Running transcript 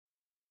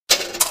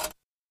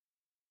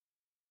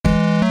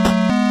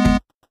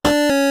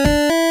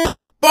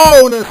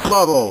Bonus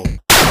level!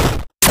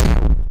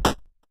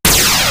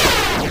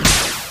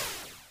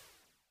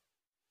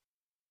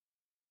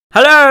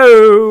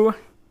 Hello!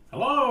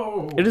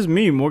 Hello! It is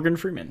me, Morgan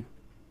Freeman.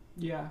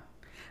 Yeah.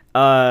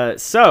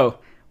 So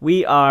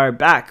we are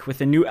back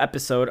with a new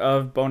episode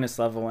of Bonus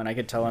Level, and I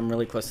can tell I'm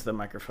really close to the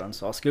microphone,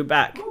 so I'll scoot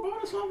back. Oh,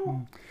 bonus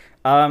level.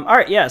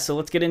 Alright, yeah, so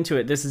let's get into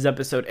it. This is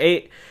episode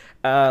 8.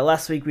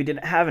 Last week we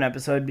didn't have an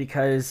episode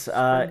because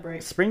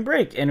spring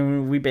break,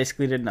 and we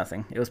basically did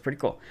nothing. It was pretty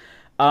cool.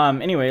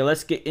 Anyway,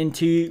 let's get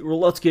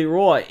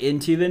right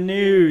into the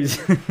news.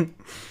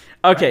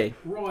 Okay.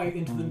 Right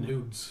into the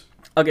nudes.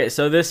 Okay,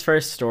 so this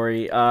first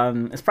story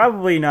is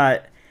probably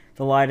not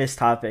the lightest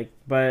topic,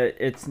 but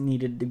it's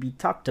needed to be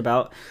talked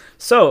about.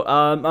 So,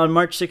 on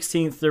March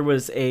 16th, there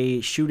was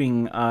a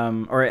shooting,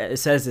 or it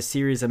says a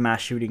series of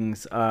mass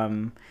shootings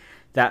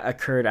that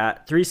occurred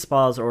at 3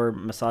 spas or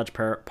massage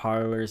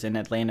parlors in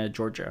Atlanta,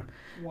 Georgia.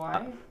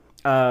 Why?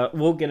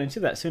 We'll get into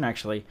that soon,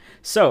 actually.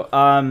 So,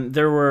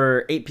 there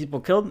were 8 people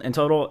killed in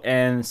total,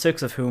 and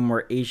 6 of whom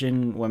were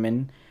Asian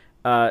women.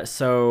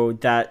 So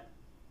that,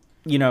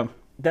 you know,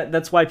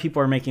 that's why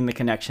people are making the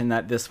connection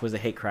that this was a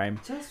hate crime.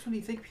 Just when you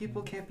think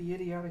people can't be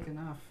idiotic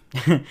enough.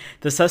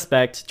 The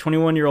suspect,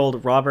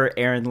 21-year-old Robert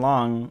Aaron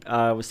Long,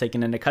 was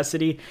taken into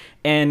custody,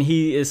 and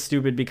he is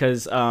stupid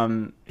because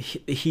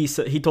he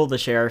told the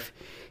sheriff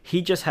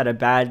he just had a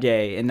bad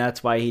day, and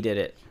that's why he did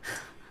it.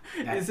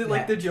 Is it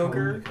like the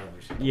Joker?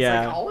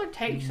 Yeah. It's like, all it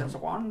takes is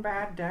one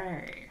bad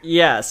day.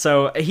 Yeah,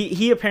 so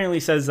he apparently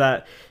says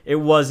that it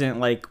wasn't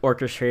like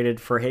orchestrated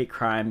for hate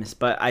crimes,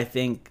 but I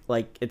think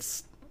like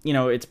it's, you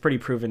know, it's pretty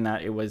proven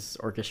that it was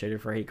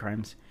orchestrated for hate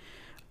crimes.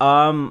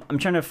 I'm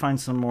trying to find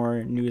some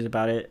more news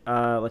about it.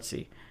 Let's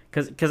see,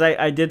 because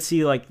I did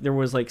see like there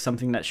was like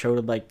something that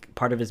showed like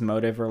part of his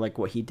motive or like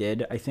what he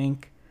did, I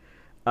think.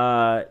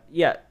 Let's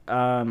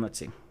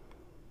see.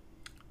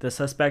 The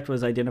suspect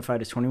was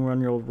identified as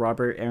 21-year-old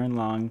Robert Aaron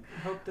Long, I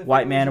hope the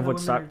white man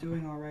families of the women Woodstock.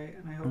 are doing all right,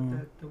 and I hope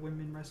that the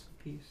women rest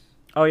in peace.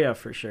 Oh yeah,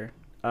 for sure.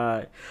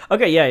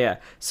 Okay, yeah.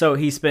 So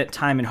he spent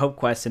time in Hope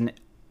Quest, an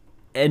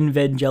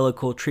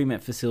evangelical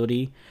treatment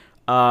facility,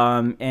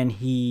 and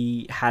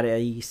he had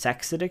a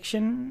sex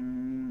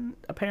addiction.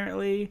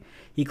 Apparently,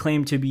 he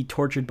claimed to be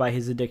tortured by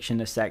his addiction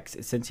to sex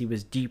since he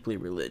was deeply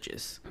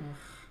religious.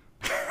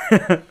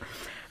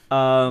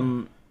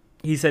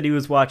 He said he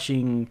was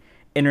watching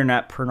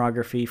internet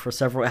pornography for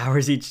several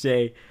hours each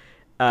day,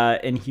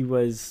 and he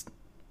was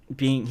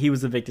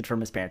evicted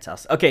from his parents'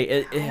 house.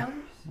 Okay,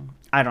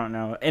 I don't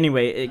know.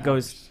 Anyway, it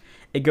goes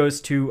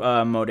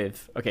to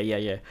motive. Okay,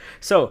 yeah.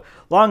 So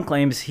Long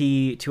claims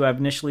to have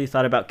initially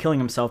thought about killing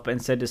himself, but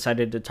instead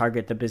decided to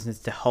target the business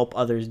to help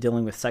others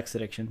dealing with sex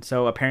addiction.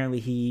 So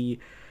apparently he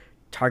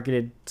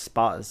targeted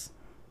spas.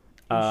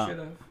 He should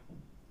have.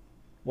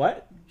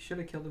 What? He should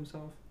have killed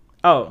himself.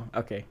 Oh,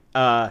 okay.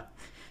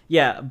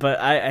 Yeah, but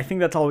I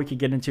think that's all we could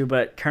get into.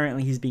 But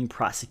currently he's being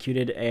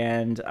prosecuted,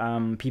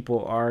 and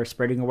people are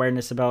spreading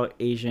awareness about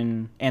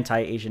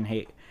anti-Asian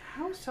hate.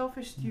 How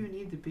selfish do you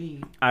need to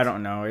be? I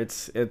don't know.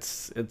 It's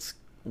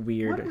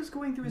weird. What was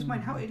going through his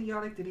mind? How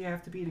idiotic did he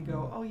have to be to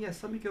go, oh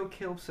yes, let me go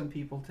kill some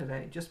people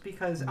today just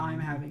because I'm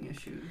having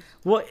issues?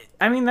 Well,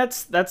 I mean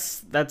that's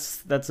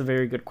a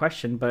very good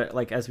question, but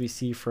like as we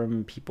see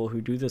from people who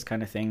do this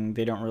kind of thing,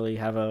 they don't really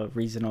have a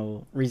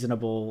reasonable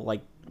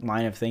like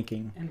line of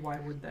thinking. And why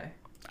would they?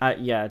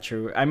 Yeah,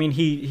 true. I mean,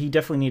 he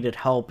definitely needed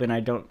help, and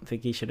I don't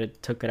think he should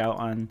have took it out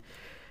on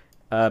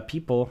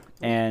people,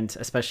 and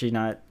especially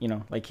not, you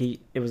know, like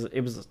it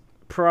was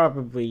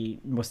probably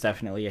most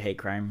definitely a hate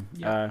crime.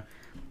 Yeah.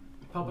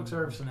 Public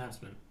service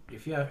announcement.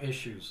 If you have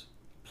issues,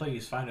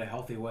 please find a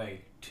healthy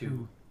way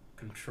to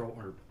control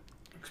or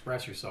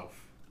express yourself.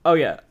 Oh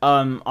yeah.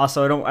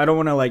 Also, I don't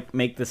want to like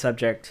make the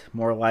subject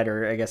more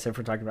lighter, I guess, if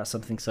we're talking about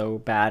something so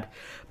bad.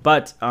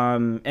 But I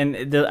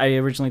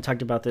originally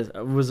talked about this.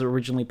 I was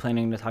originally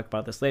planning to talk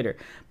about this later.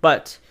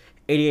 But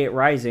 88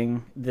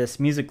 Rising, this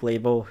music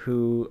label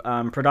who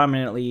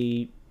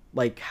predominantly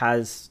like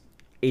has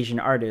Asian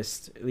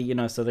artists, you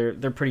know, so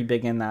they're pretty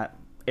big in that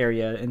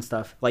area and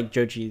stuff. Like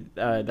Joji,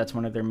 that's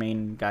one of their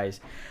main guys.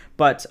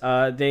 But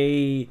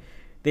they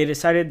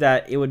decided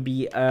that it would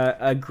be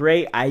a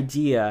great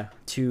idea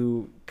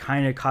to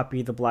kind of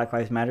copy the Black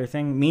Lives Matter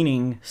thing.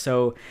 Meaning,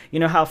 so you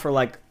know how for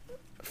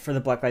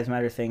the Black Lives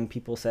Matter thing,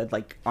 people said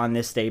like on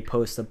this day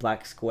post a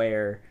black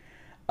square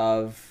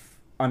on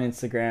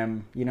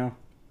Instagram, you know.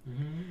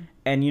 Mm-hmm.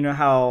 And you know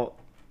how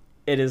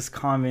it is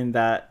common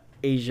that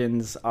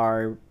Asians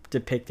are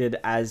depicted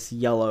as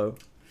yellow.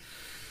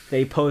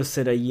 They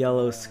posted a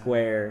yellow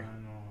square,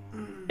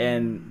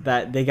 and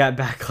that they got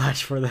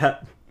backlash for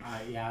that.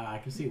 Yeah, I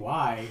can see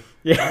why.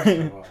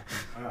 Yeah.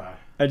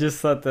 I just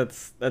thought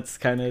that's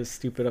kind of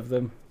stupid of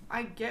them.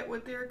 I get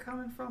what they're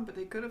coming from, but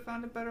they could have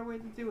found a better way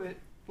to do it.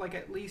 Like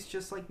at least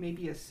just like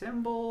maybe a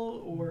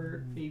symbol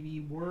or maybe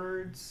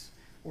words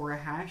or a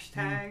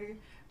hashtag.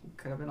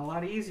 Could have been a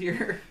lot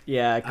easier.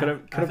 Yeah, it could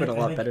have been a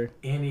lot better.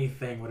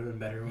 Anything would have been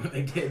better than what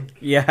they did.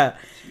 Yeah.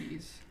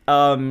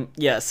 Jeez.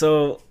 Yeah,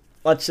 so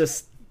let's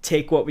just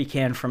take what we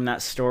can from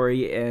that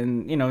story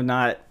and, you know,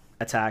 not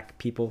attack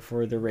people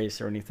for their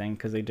race or anything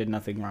because they did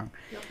nothing wrong.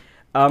 Yep.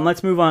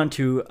 Let's move on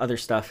to other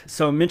stuff.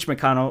 So Mitch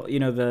McConnell,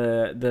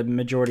 the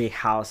majority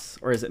House,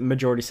 or is it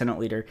majority Senate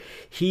leader,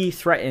 he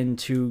threatened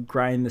to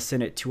grind the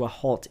Senate to a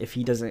halt if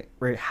he doesn't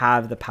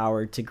have the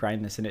power to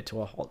grind the Senate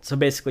to a halt. So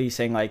basically he's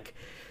saying, like,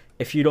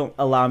 if you don't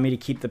allow me to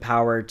keep the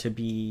power to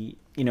be,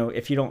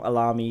 if you don't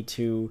allow me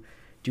to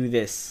do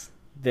this,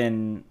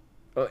 then...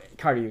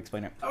 Carter, you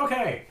explain it.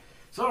 Okay,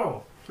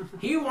 so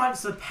he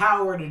wants the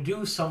power to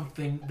do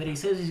something that he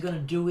says he's going to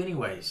do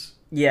anyways.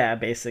 Yeah,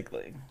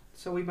 basically.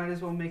 So we might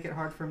as well make it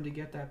hard for him to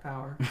get that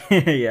power.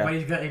 Yeah. But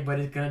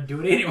he's gonna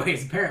do it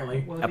anyways,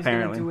 apparently. Well, if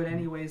Apparently. he's going to do it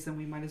anyways, then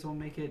we might as well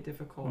make it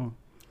difficult. Mm.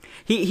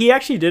 He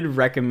actually did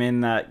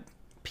recommend that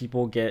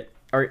people get,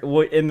 or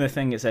in the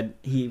thing it said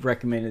he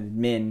recommended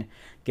men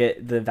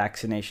get the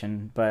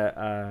vaccination,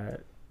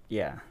 but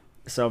yeah.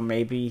 So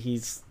maybe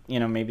he's,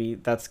 maybe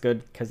that's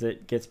good because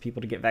it gets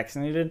people to get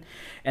vaccinated.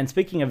 And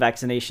speaking of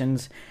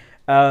vaccinations,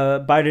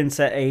 Biden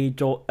set a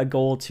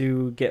goal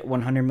to get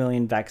 100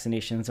 million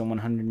vaccinations in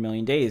 100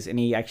 million days, and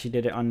he actually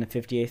did it on the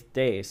 58th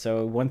day.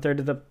 So 1/3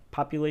 of the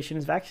population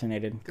is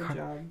vaccinated. Good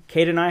job.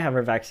 Kate and I have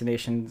our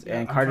vaccinations, Yeah,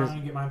 and I'm Carter's. trying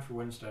to get mine for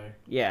Wednesday.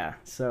 Yeah,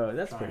 so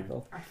that's Fine. pretty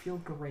cool. I feel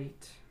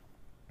great.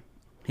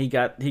 He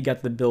got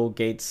the Bill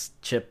Gates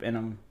chip in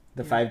him,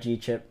 the 5G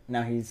chip.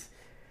 Now he's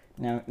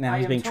being I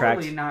am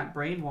tracked. totally not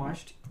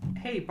brainwashed.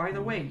 Hey, by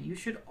the way, you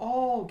should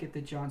all get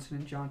the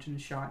Johnson & Johnson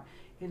shot.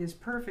 It is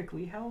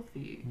perfectly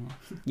healthy.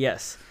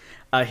 Yes.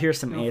 Here's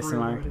some No, for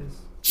real, ASMR.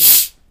 it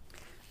is.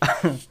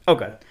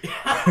 Okay.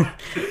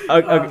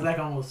 Zach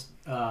almost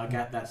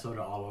got that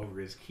soda all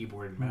over his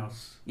keyboard and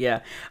mouse.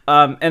 Yeah.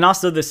 And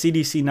also the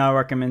CDC now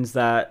recommends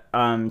that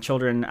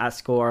children at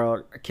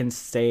school can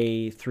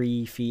stay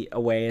 3 feet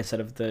away instead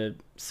of the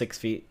 6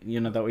 feet,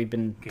 that we've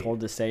been told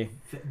to stay.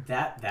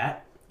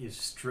 That is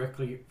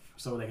strictly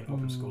so they can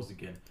open schools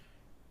again.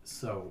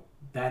 So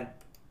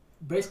that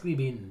basically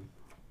being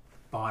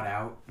bought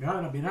out. They're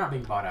not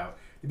being bought out.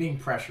 They're being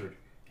pressured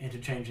into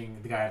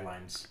changing the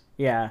guidelines,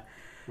 Yeah.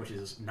 which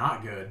is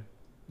not good.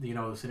 The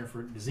Center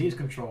for Disease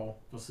Control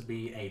supposed to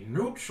be a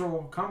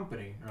neutral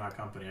company, or not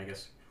company, I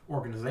guess,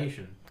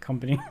 organization.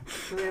 Company.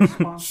 Do they have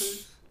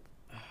sponsors?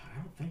 I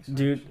don't think so.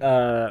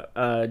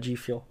 Dude, G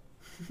Fuel.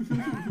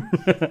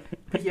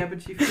 Yeah, but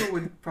G Fuel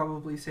would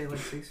probably say like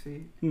 6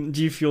 feet.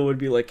 G Fuel would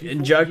be like, G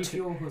inject.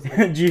 Fuel was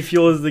like, G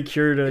Fuel is the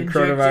cure to Inject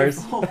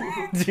coronavirus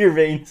G-Fuel. to your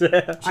veins.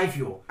 G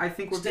Fuel. I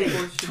think what Stay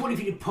people should, 20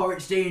 feet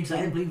apart, stay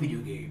inside and play video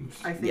games.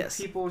 I think Yes.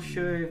 people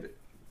should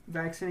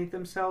vaccinate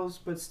themselves,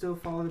 but still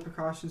follow the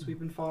precautions we've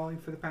been following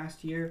for the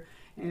past year,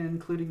 and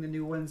including the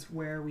new ones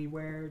where we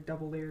wear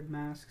double-layered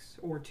masks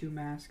or 2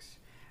 masks.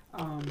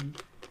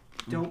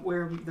 Don't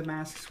wear the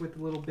masks with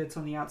the little bits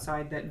on the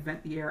outside that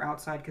vent the air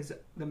outside, because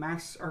the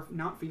masks are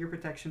not for your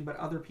protection but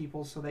other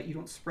people's, so that you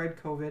don't spread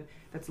COVID.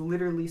 That's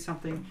literally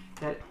something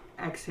that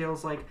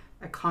exhales like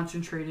a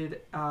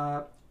concentrated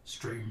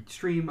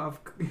stream of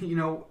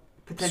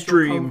potential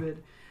COVID,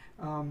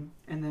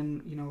 and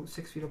then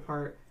 6 feet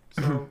apart.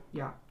 So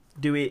yeah.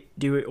 Do it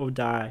or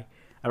die.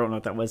 I don't know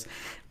what that was.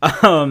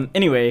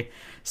 Anyway,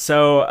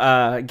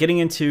 so getting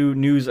into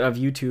news of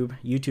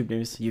YouTube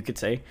news, you could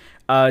say.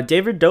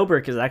 David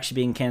Dobrik is actually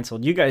being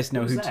canceled. You guys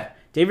know Who's who that?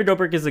 David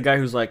Dobrik is the guy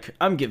who's like,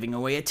 I'm giving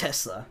away a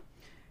Tesla.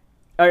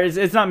 Or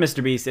it's not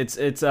Mr. Beast. It's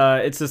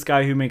this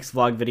guy who makes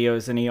vlog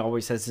videos, and he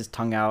always has his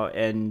tongue out.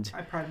 And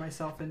I pride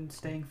myself in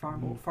staying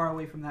far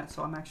away from that,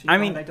 so I'm actually I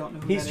glad mean, I don't know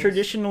who he's that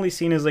traditionally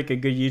seen as like a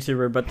good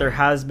YouTuber, but there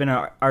has been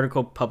an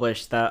article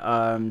published that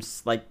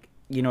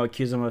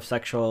accuse him of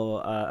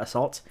sexual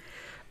assault.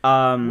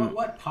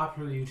 What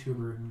popular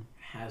YouTuber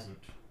hasn't?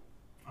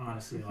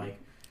 Honestly, like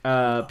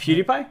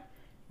PewDiePie,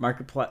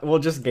 Markiplier. Well,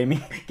 just gaming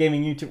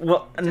YouTube.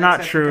 Well,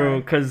 not Jacksepticeye.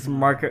 true, because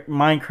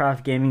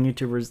Minecraft gaming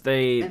YouTubers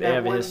they And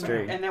have a one,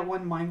 history. And that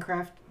one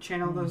Minecraft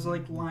channel that was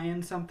like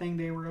Lion something,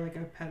 they were like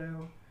a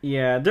pedo.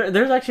 Yeah,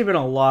 there's actually been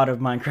a lot of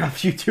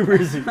Minecraft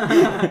YouTubers.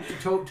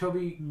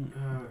 Toby.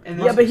 And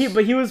Yeah, but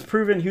he was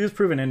proven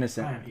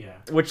innocent, Yeah.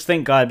 which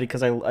thank God,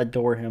 because I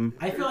adore him.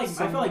 I feel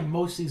like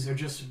most of these are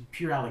just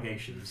pure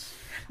allegations.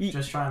 Ye-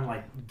 Just trying to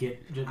like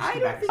get I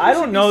don't back. think I you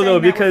don't should be know, saying though,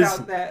 that because-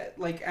 without that,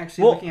 like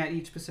actually Well- looking at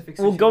each specific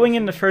Well, situation. going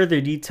into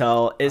further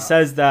detail, it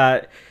says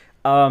that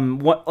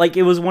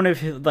it was one of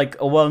his, like,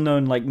 a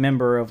well-known like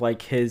member of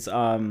like his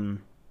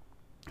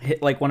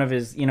like one of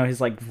his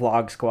his like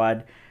vlog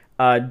squad,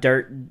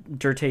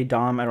 Dirte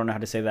Dom. I don't know how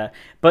to say that,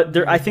 but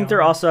I think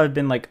there also have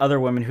been like other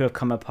women who have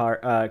come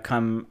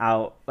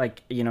out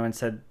like and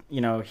said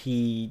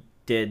he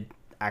did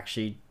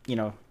actually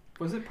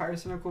Was it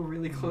Pyrocynical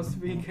really close to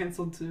being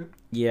canceled too?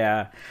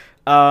 Yeah.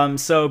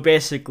 So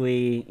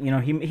basically,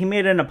 he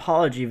made an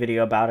apology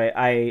video about it.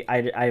 I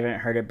haven't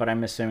heard it, but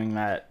I'm assuming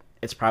that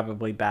it's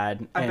probably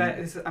bad. I'm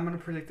gonna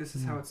predict this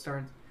is how it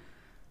started.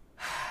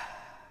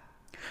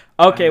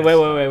 Okay,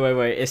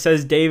 wait. It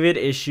says David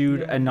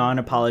issued Yeah. a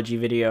non-apology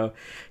video.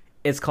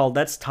 It's called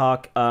Let's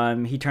Talk.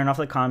 He turned off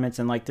the comments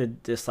and like the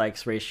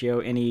dislikes ratio,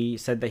 and he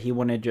said that he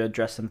wanted to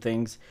address some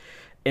things.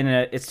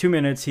 It's 2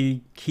 minutes.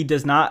 He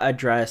does not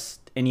address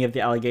any of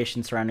the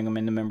allegations surrounding him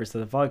and the members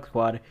of the Vlog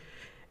Squad.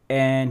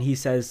 And he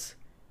says,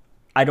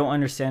 I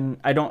don't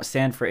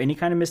stand for any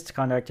kind of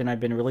misconduct, and I've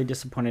been really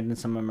disappointed in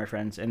some of my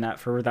friends, and that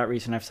for that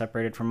reason I've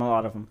separated from a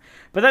lot of them.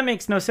 But that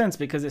makes no sense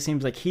because it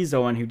seems like he's the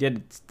one who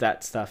did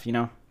that stuff, you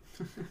know?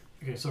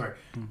 Okay, sorry.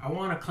 I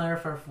want to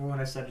clarify for what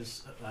I said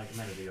just like a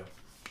minute ago.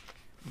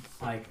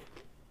 Like,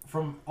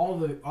 from all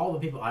the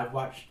people I've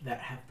watched that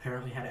have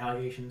apparently had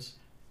allegations,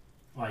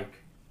 like,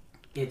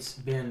 it's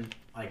been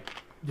like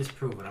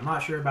disproven. I'm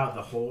not sure about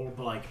the whole,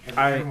 but like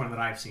everyone that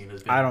I've seen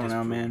has been. I don't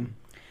know, man.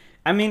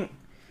 I mean,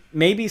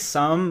 maybe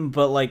some,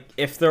 but like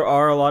if there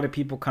are a lot of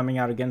people coming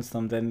out against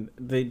them, then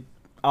the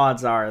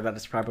odds are that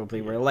it's probably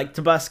real. Like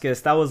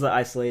Tobuscus, that was an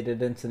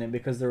isolated incident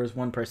because there was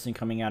one person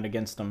coming out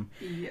against him,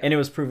 and it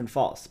was proven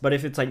false. But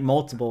if it's like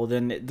multiple,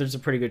 then there's a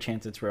pretty good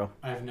chance it's real.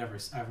 I've never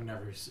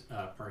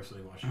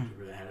personally watched a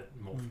YouTuber that had it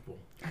multiple.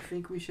 I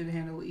think we should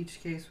handle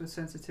each case with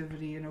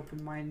sensitivity and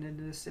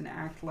open-mindedness and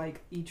act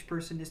like each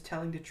person is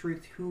telling the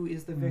truth who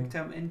is the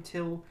victim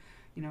until,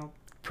 you know,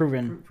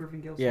 proven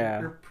guilty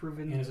or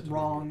proven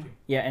wrong.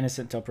 Yeah,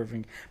 innocent till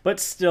proven. But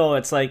still,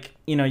 it's like,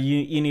 you know,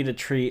 you need to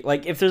treat,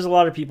 like, if there's a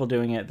lot of people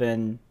doing it,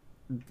 then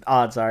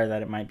odds are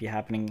that it might be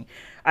happening.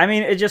 I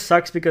mean, it just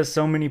sucks because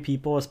so many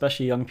people,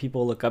 especially young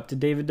people, look up to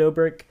David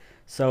Dobrik.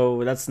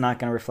 So that's not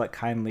going to reflect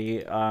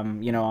kindly,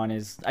 you know, on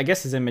his, I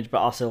guess his image, but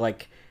also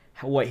like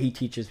what he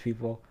teaches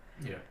people.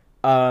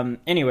 Yeah.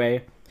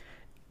 Anyway,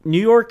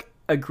 New York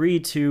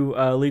agreed to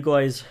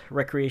legalize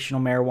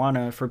recreational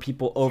marijuana for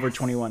people over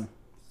 21.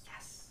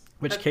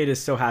 Which Kate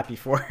is so happy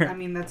for. I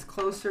mean, that's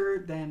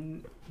closer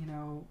than, you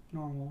know,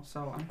 normal,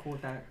 so I'm cool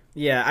with that.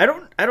 Yeah, I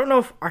don't know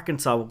if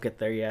Arkansas will get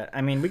there yet.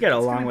 I mean, we got a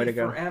long way to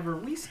go.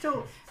 Forever.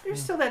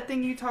 There's still that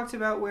thing you talked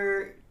about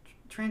where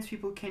trans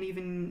people can't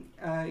even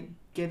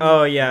get.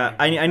 Oh yeah,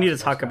 I need to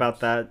talk about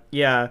that.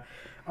 Yeah.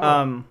 Wait,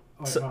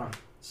 hold on.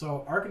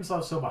 So Arkansas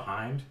is so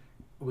behind.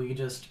 We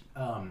just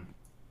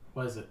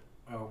what is it?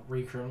 Oh,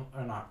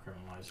 not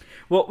criminalized.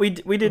 Well, we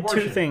did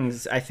abortion. 2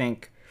 things, I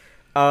think.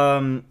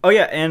 Oh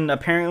yeah, and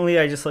apparently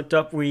I just looked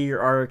up, we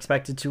are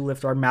expected to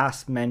lift our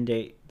mask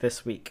mandate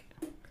this week.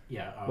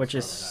 Yeah, which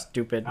is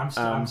stupid.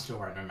 I'm still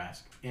wearing my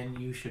mask, and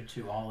you should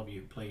too. All of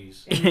you,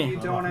 please. If you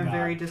don't, I'm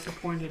very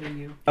disappointed in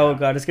you. Oh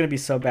god, it's gonna be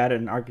so bad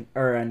in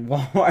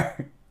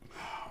Walmart.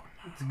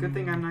 It's a good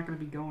thing I'm not gonna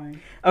be going.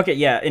 Okay,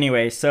 yeah.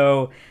 Anyway,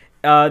 so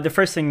the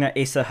first thing that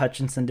Asa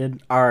Hutchinson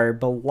did, our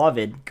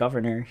beloved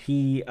governor,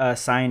 he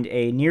signed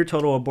a near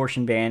total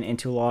abortion ban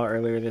into law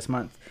earlier this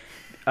month.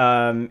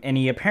 And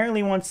he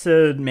apparently wants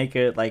to make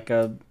it like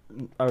a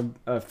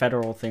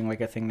federal thing,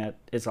 like a thing that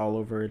is all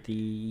over the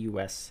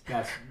U.S.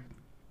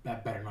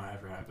 That better not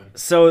ever happen.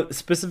 So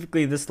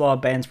specifically, this law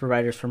bans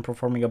providers from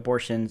performing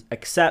abortions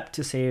except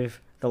to save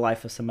the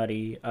life of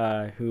somebody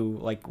who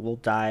like will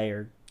die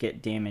or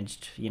get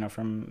damaged, you know,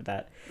 from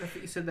that. I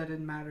thought you said that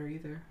didn't matter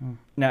either.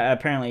 No,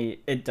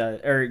 apparently it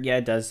does. Or yeah,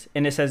 it does.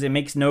 And it says it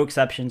makes no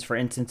exceptions for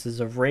instances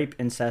of rape,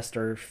 incest,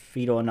 or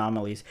fetal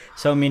anomalies.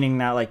 So meaning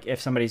that like if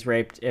somebody's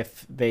raped,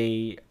 if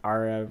they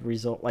are a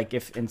result, like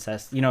if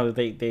incest, you know,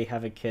 they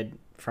have a kid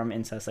from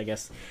incest, I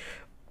guess,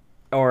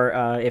 or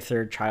if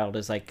their child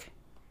is like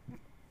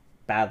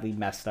badly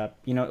messed up,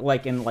 you know,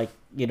 like in like,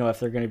 you know, if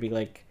they're going to be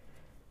like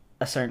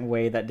a certain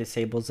way that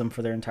disables them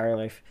for their entire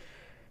life.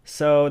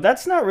 So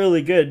that's not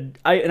really good.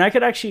 I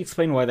could actually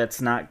explain why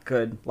that's not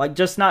good. Like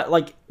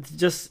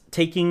just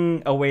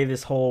taking away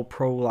this whole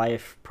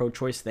pro-life,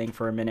 pro-choice thing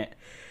for a minute.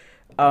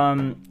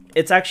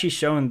 It's actually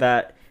shown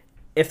that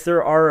if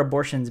there are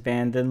abortions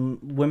banned, then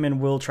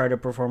women will try to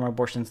perform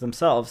abortions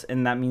themselves,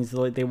 and that means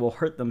they will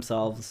hurt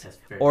themselves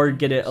or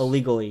get it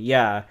illegally.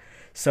 Yeah.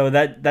 So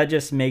that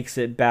just makes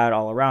it bad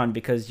all around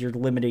because you're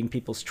limiting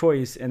people's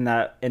choice, and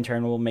that in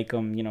turn will make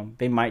them, you know,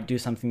 they might do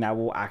something that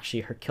will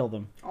actually kill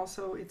them.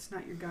 Also, it's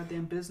not your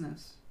goddamn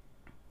business.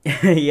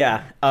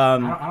 Yeah.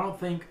 I don't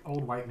think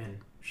old white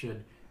men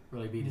should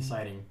really be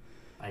deciding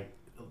like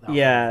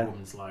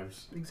women's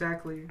lives.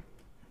 Exactly.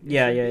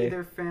 Yeah.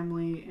 Their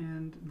family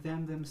and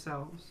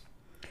themselves.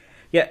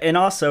 Yeah, and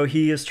also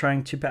he is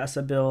trying to pass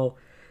a bill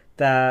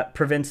that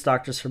prevents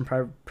doctors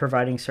from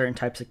providing certain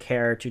types of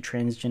care to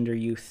transgender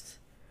youth.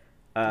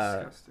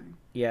 Disgusting.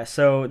 Yeah,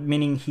 so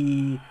meaning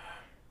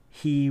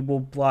he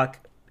will block,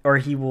 or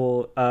he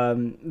will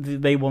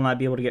they will not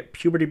be able to get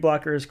puberty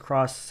blockers,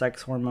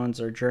 cross-sex hormones,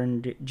 or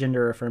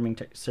gender-affirming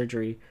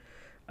surgery,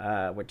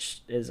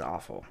 which is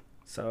awful.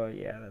 So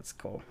yeah, that's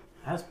cool.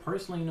 As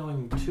personally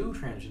knowing 2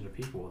 transgender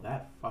people,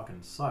 that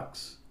fucking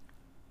sucks.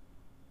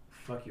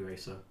 Fuck you,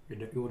 Asa.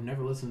 You would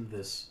never listen to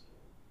this,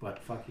 but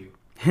fuck you.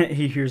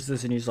 He hears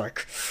this and he's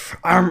like,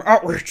 I'm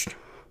outraged.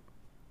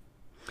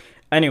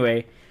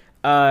 Anyway,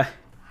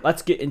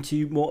 let's get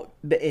into more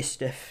the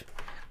stuff.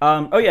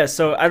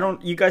 So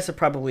you guys have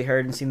probably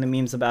heard and seen the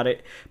memes about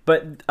it,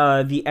 but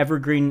the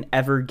Evergreen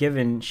Ever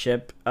Given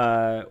ship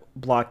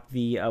blocked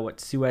the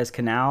Suez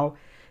Canal,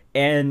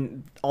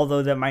 and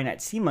although that might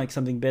not seem like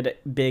something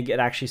big, it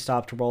actually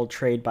stopped world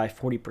trade by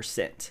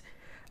 40%.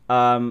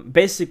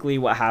 basically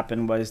what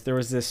happened was there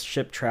was this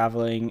ship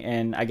traveling,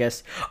 and I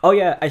guess, oh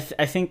yeah, I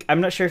think,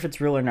 I'm not sure if it's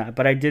real or not,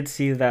 but I did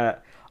see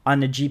that on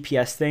the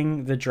GPS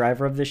thing, the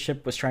driver of the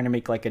ship was trying to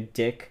make like a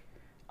dick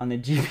on the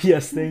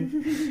GPS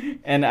thing,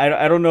 and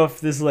I don't know if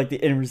this is like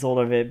the end result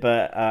of it,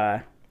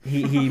 but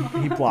he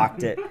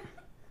blocked it.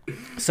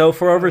 So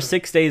for over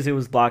 6 days it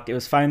was blocked. It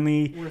was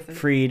finally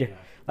freed, Yeah.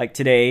 like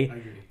today. I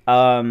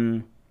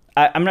agree.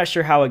 I'm not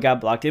sure how it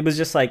got blocked. It was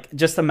just like,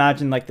 just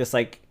imagine like this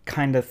like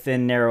kind of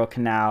thin narrow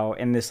canal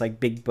and this like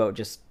big boat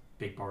just,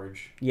 Big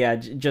barge. yeah,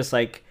 just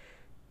like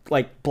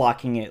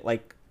blocking it,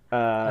 like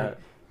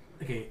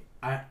Okay,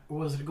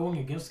 was it going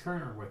against the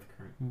current or with the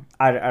current?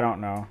 I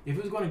don't know. If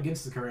it was going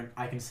against the current,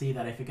 I can see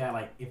that if it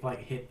got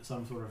hit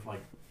some sort of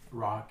like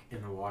rock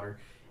in the water,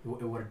 it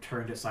would have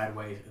turned it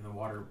sideways, and the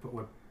water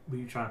would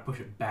be trying to push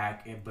it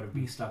back, but it'd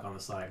be stuck on the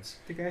sides.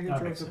 The guy who That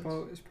drove makes the sense.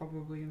 boat is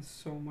probably in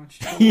so much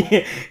trouble.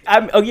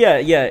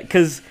 Yeah,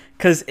 because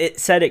it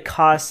said it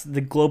cost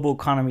the global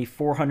economy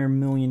 $400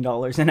 million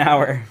an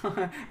hour.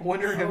 I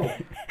wonder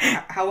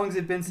how long has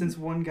it been since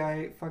one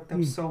guy fucked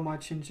up so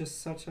much in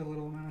just such a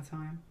little amount of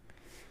time?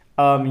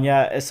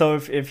 Yeah, so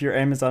if your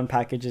Amazon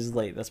package is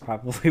late, that's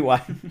probably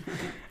why.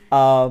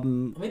 Let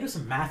me do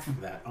some math for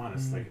that.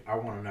 Honestly, I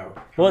want to know.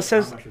 Well, it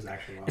says- how much was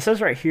actually lost. It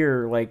says right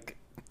here, like,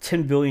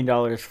 $10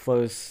 billion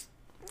flows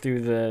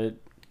through the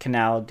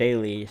canal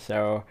daily,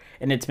 so,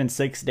 and it's been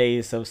 6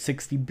 days, so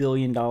 $60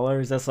 billion.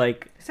 That's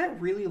like, Is that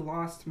really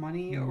lost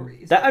money, or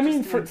is that, that I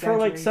mean, just an for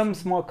like some exaggeration?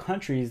 small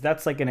countries,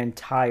 that's like an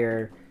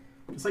entire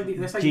It's like the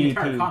GDP.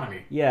 entire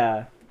economy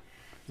Yeah.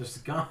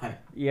 just gone.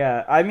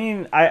 Yeah, I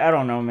mean, I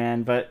don't know,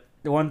 man, but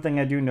the one thing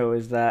I do know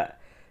is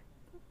that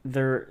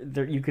there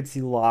you could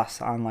see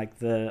loss on like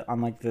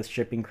the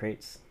shipping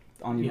crates.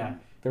 Yeah,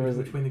 there was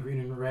between the green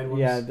and red ones.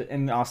 yeah,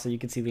 and also you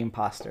could see the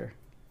imposter.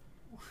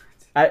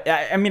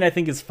 I mean, I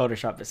think it's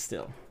Photoshop, but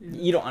still,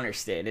 Yeah. you don't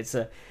understand. It's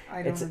I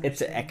don't it's an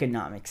understand.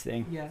 economics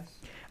thing. Yes,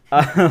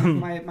 Um,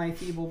 my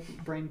feeble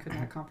brain could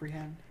not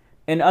comprehend.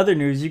 in other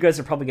news, you guys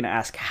are probably gonna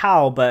ask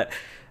how, but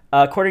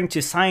according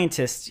to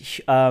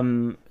scientists,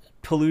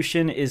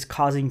 pollution is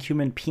causing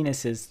human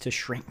penises to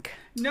shrink.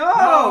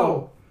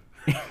 No.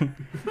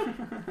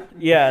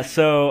 Yeah,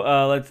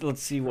 so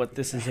let's see what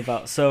this is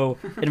about. So,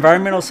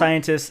 environmental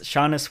scientist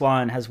Shauna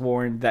Swan has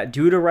warned that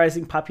due to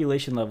rising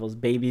population levels,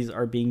 babies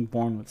are being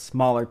born with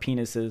smaller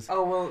penises.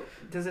 Oh well,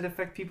 does it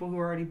affect people who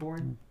are already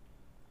born?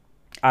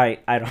 I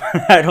don't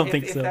I don't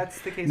think if so.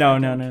 that's the case, No, I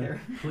no, don't no.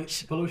 care.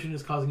 Pollution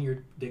is causing your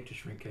dick to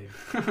shrink. Kate.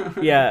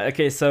 Yeah,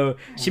 okay, so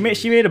she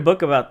made a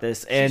book about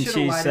this, and she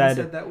she lied said, and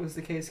said that was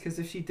the case, because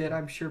if she did,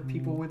 I'm sure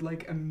people would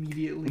like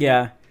immediately.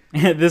 yeah.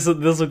 this will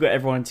get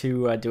everyone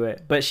to do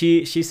it. But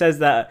she says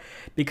that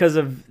because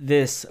of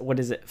this, what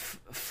is it?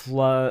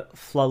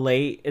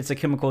 Fluolate. It's a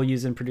chemical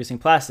used in producing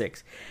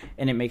plastics,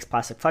 and it makes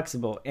plastic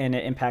flexible, and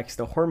it impacts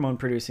the hormone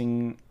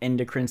producing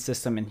endocrine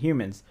system in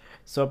humans.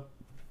 So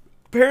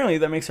apparently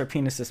that makes our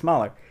penises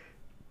smaller.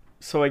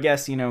 So I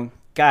guess,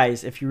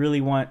 guys, if you really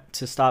want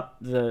to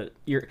stop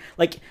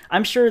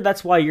I'm sure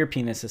that's why your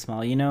penis is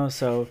small,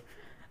 So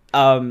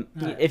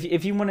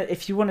if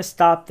you want to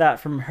stop that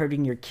from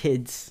hurting your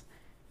kids,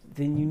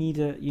 then you need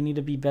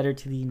to be better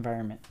to the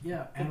environment.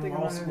 Yeah, and think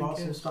we'll about having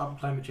also kids. stop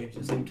climate change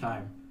at the same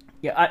time.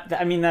 Yeah,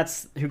 I mean,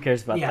 that's, who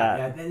cares about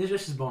that? Yeah, it's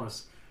just a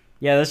bonus.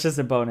 Yeah, that's just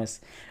a bonus.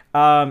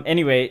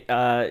 Anyway,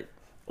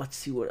 let's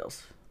see what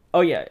else. Oh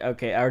yeah,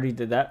 okay, I already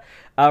did that.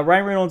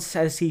 Ryan Reynolds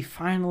says he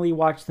finally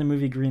watched the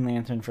movie Green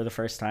Lantern for the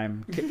first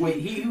time. Wait,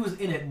 he was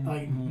in it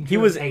like He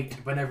was 8,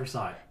 but never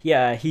saw it.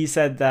 Yeah, he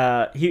said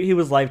that he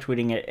was live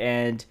tweeting it,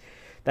 and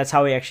that's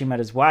how he actually met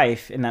his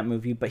wife in that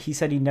movie. But he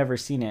said he'd never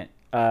seen it.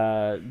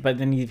 But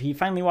then he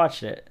finally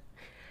watched it.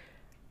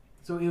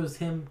 So it was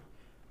him,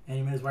 and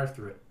he met his wife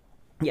through it,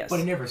 Yes. but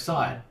he never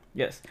saw it.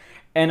 Yes.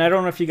 And I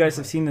don't know if you guys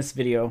have seen this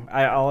video.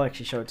 I'll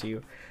actually show it to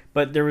you.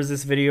 But there was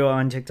this video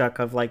on TikTok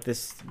of like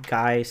this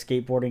guy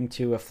skateboarding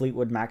to a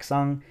Fleetwood Mac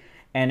song,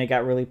 and it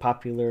got really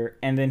popular.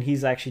 And then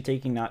he's actually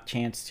taking that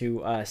chance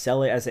to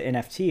sell it as an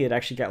NFT. It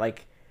actually got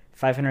like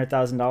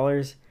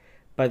 $500,000,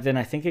 but then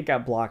I think it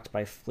got blocked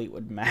by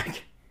Fleetwood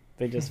Mac.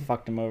 They just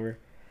fucked him over.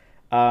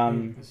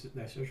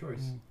 That's your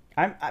choice.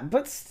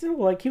 But still,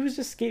 like, he was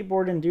just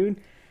skateboarding, dude.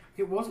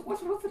 Okay, what's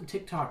with the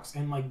TikToks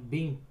and like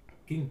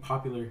getting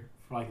popular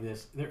for like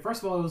this?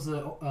 First of all, it was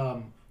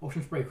the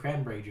Ocean Spray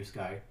Cranberry Juice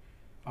guy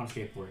on a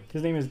skateboard.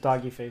 His name is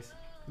Doggy Face.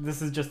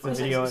 This is just the Is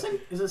it video.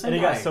 the same and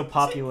it got guy? so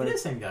popular. It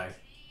is the same guy.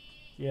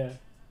 Yeah.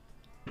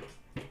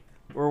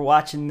 We're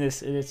watching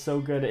this, and it's so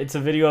good. It's a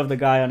video of the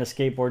guy on a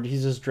skateboard.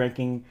 He's just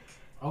drinking.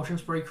 Ocean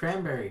Spray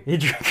Cranberry. He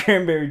drank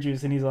cranberry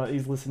juice, and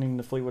he's listening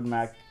to Fleetwood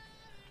Mac,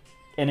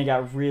 and it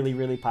got really,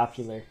 really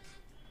popular.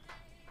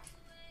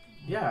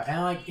 Yeah,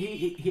 and like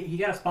he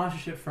got a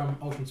sponsorship from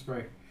Ocean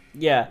Spray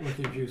Yeah. with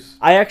their juice.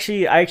 I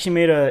actually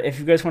made a. If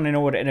you guys want to know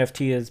what an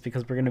NFT is,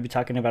 because we're going to be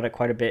talking about it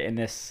quite a bit in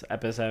this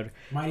episode.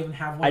 Might even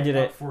have one I did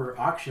up it. for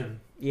auction.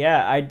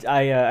 Yeah,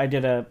 I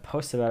did a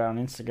post about it on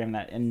Instagram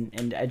that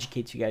and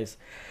educates you guys.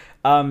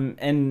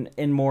 And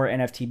in more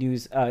NFT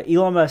news,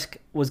 Elon Musk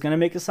was gonna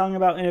make a song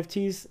about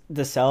NFTs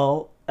to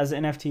sell as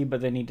an NFT,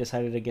 but then he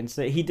decided against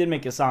it. He did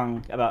make a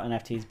song about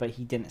NFTs, but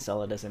he didn't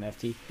sell it as an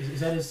NFT. Is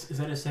that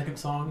his second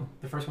song?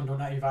 The first one, Don't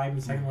Not Your Vibe,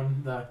 the second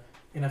one, the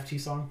NFT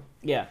song?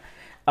 Yeah.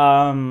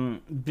 Also,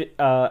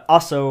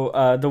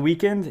 The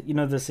Weeknd, you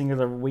know, the singer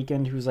The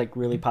Weeknd, who's like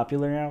really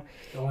popular now.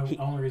 The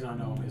only reason I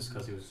know him is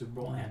because he was Super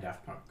Bowl and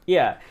Daft Punk.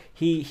 Yeah,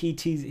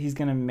 he's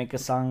gonna make a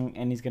song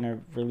and he's gonna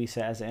release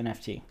it as an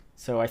NFT.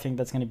 So I think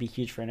that's gonna be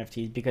huge for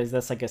NFTs because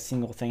that's like a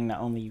single thing that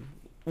only,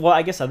 well,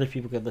 I guess other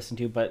people could listen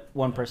to, but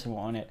one person will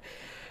own it.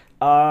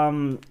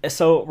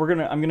 So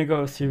I'm gonna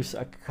go through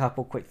a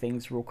couple quick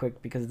things real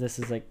quick because this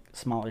is like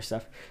smaller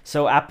stuff.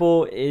 So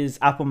Apple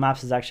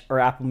Maps is actually, or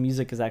Apple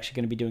Music is actually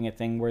going to be doing a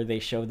thing where they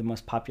show the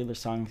most popular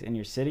songs in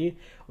your city,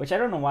 which I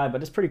don't know why,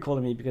 but it's pretty cool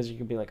to me because you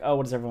could be like, oh,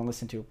 what does everyone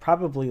listen to?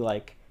 Probably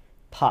like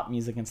pop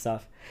music and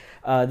stuff.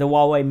 The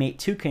Huawei Mate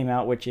 2 came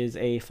out, which is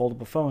a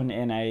foldable phone,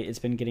 and it's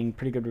been getting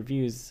pretty good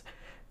reviews.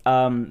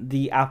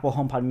 The Apple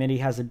HomePod Mini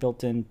has a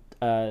built-in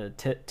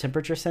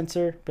temperature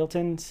sensor built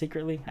in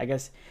secretly, I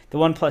guess. The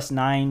OnePlus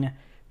 9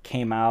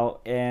 came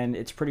out and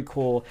it's pretty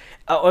cool.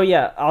 Oh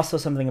yeah, also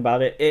something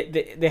about it.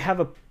 They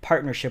have a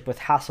partnership with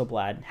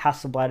Hasselblad.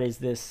 Hasselblad is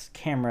this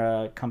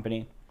camera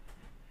company,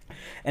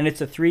 and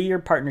it's a 3-year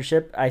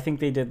partnership. I think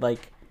they did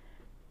like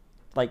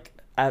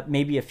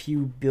maybe a few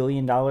 $1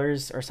 billion or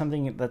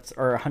something,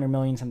 or 100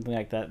 million, something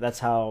like that. That's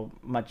how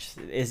much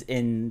is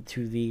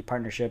into the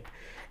partnership.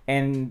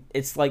 And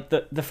it's like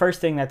the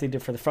first thing that they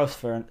did for the first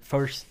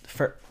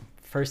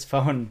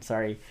phone,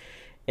 sorry,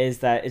 is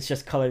that it's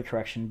just color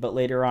correction. But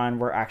later on,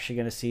 we're actually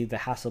going to see the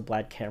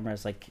Hasselblad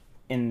cameras like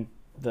in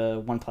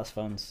the OnePlus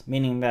phones,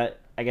 meaning that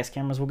I guess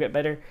cameras will get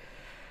better.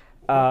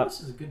 This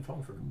is a good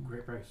phone for a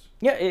great price.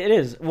 Yeah, it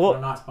is. Well,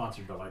 I'm not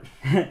sponsored, but like,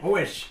 I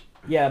wish.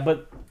 Yeah,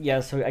 but yeah,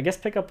 so I guess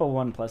pick up a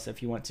OnePlus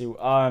if you want to.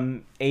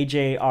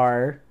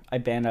 AJR, a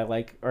band I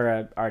like, or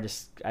an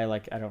artist I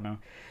like, I don't know.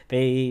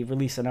 They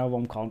released an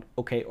album called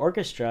OK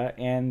Orchestra,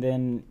 and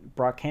then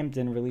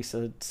Brockhampton released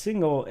a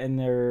single, and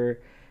they're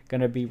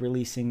going to be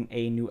releasing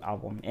a new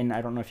album. And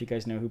I don't know if you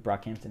guys know who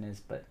Brockhampton is,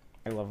 but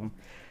I love them.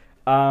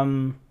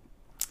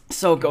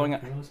 So going on.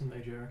 Can I listen to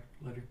AJR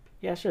later?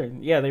 Yeah, sure.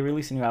 Yeah, they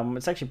released a new album.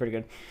 It's actually pretty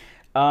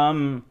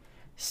good.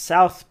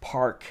 South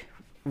Park,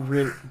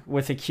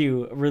 with a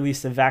Q,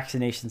 released a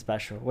vaccination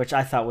special, which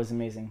I thought was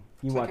amazing.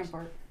 You Second watched?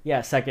 part.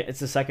 Yeah, second. It's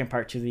the second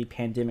part to the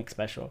pandemic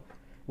special.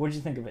 What did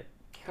you think of it?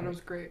 I thought it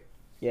was great.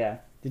 Yeah.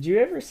 Did you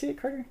ever see it,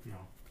 Carter? No.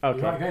 Okay.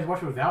 You guys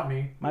watched it without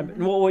me.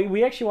 Well,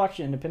 we actually watched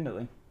it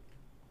independently.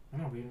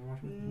 No, we didn't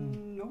watch it.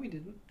 No, we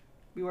didn't.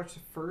 We watched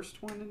the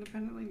first one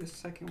independently. The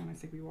second one, I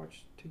think we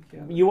watched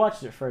together. You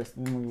watched it first,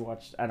 and then we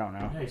watched. I don't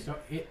know. Yeah, so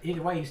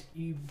either way,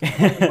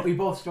 we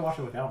both still watched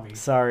it without me.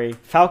 Sorry.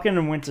 Falcon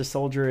and Winter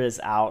Soldier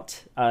is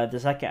out. The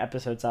second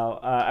episode's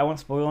out. I won't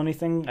spoil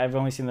anything. I've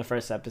only seen the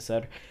first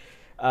episode.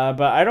 But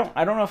I don't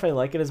know if I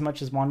like it as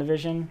much as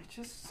WandaVision. It's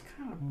just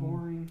kind of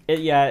boring.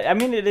 Yeah, I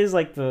mean it is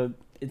like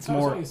it's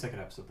more. It's only the second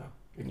episode though.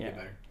 It can get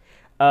better.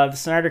 The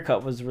Snyder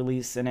Cut was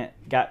released and it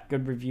got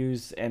good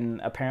reviews, and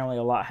apparently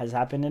a lot has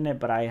happened in it,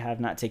 but I have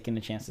not taken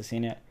a chance to see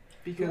it.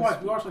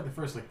 Because we watched like the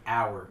first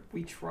hour.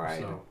 We tried.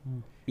 So.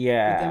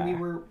 Yeah. But then we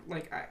were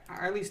like,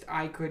 at least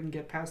I couldn't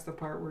get past the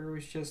part where it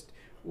was just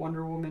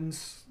Wonder Woman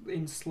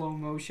in slow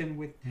motion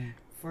with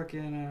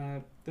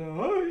fucking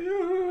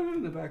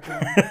in the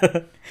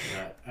background.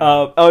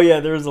 Oh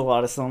yeah, there was a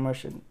lot of slow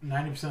motion.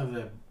 90% of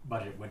the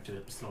budget went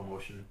to slow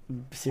motion.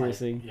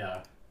 Seriously.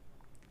 Yeah.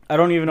 I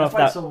don't even know if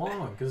that's so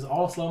long because it's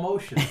all slow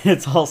motion.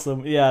 It's also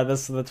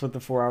that's what the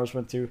 4 hours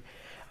went to.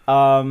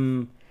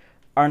 Arnold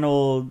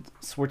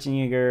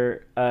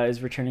Schwarzenegger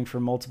is returning for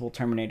multiple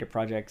Terminator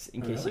projects.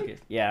 In case you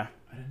could, yeah.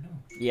 I didn't know.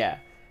 Yeah.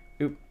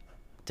 Oop.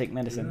 Take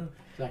medicine.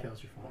 Zach, that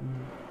was your fault.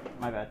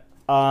 My bad.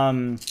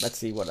 Let's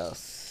see what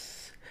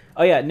else.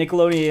 Oh yeah,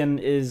 Nickelodeon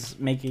is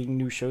making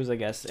new shows, I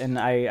guess, and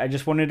I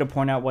just wanted to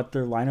point out what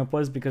their lineup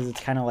was because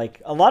it's kind of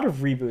like a lot of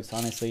reboots,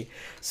 honestly.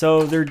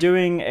 So they're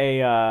doing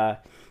a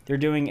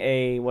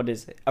what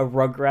is it? A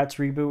Rugrats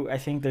reboot. I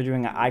think they're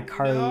doing an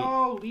iCarly.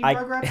 No, leave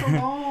Rugrats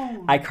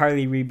alone.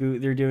 iCarly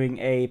reboot. They're doing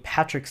a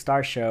Patrick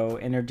Star show,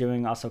 and they're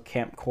doing also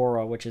Camp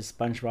Coral, which is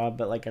SpongeBob,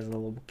 but like as a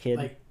little kid.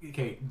 Like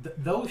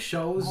those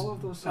shows. All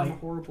of those sound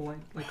horrible,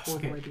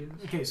 horrible ideas.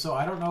 Okay, so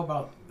I don't know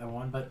about that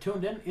one, but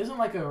Tuned In isn't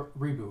like a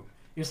reboot.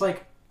 It's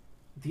like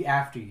the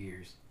after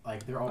years.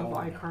 Like they're all of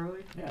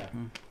iCarly. Yeah.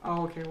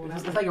 Oh, okay. Well,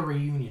 it's like a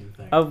reunion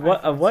thing. Of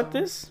what? Of what?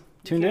 This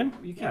Tuned In?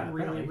 You can't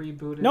really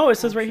reboot it. No, it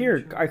says right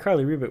here,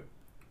 iCarly reboot.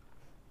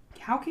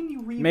 How can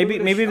you reboot?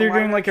 Maybe they're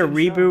doing like a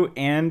reboot show?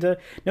 And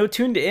no,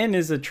 Tuned In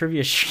is a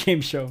trivia game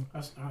show.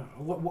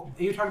 What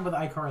you're talking about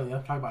the iCarly?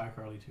 I'm talking about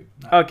iCarly too.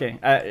 Okay,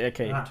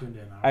 okay. Not Tuned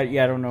In. I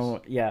don't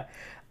know. Yeah,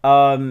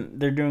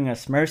 they're doing a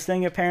Smurfs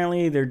thing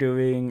apparently. They're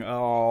doing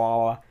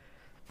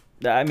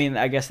I mean,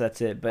 I guess that's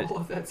it. But all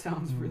of that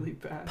sounds really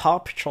bad. Paw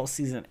Patrol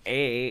season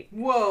 8.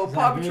 Whoa,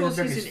 Paw Patrol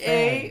season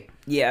 8.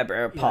 Yeah,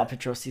 bro. Paw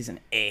Patrol season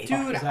 8.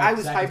 Dude, I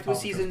was hyped with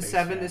season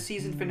 7. The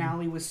season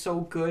finale was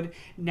so good.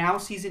 Now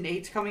season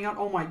 8's coming out.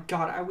 Oh my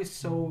god, I was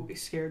so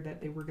scared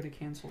that they were gonna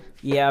cancel it.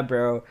 Yeah,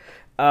 bro.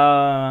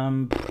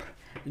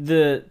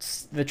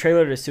 the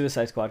trailer to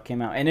Suicide Squad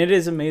came out, and it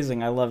is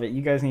amazing. I love it.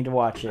 You guys need to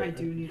watch it. I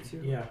do need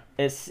to. Yeah.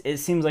 It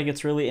seems like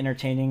it's really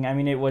entertaining. I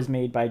mean, it was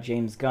made by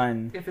James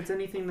Gunn. If it's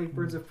anything like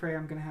Birds of Prey,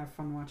 I'm gonna have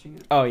fun watching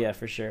it. Oh yeah,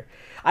 for sure.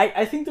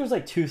 I think there's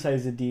like two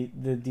sides of the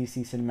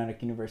DC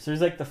cinematic universe.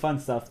 There's like the fun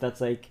stuff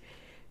that's like,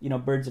 you know,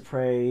 Birds of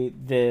Prey,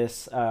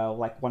 this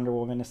like Wonder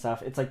Woman and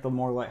stuff. It's like the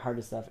more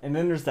lighthearted stuff, and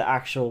then there's the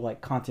actual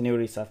like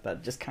continuity stuff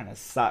that just kind of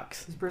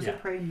sucks. Is Birds of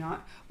Prey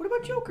not? What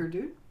about Joker,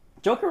 dude?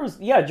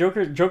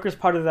 Joker's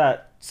part of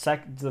that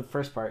the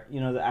first part.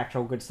 You know, the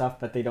actual good stuff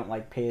that they don't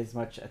like pay as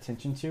much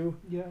attention to.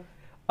 Yeah.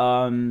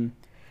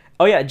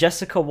 Oh yeah,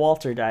 Jessica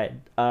Walter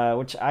died,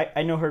 which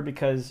I know her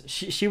because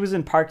she was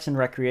in Parks and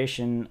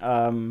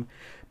Recreation,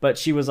 but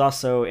she was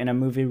also in a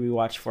movie we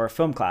watched for a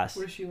film class.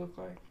 What does she look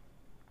like?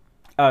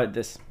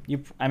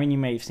 You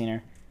may have seen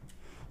her.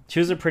 She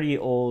was a pretty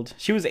old.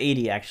 She was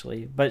 80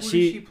 actually, but Who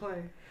did she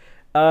play?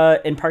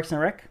 In Parks and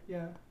Rec.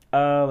 Yeah.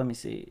 Let me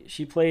see.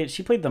 She played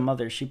the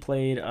mother. She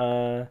played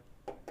I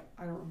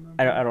don't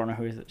remember. I don't know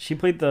who is it. She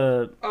played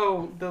the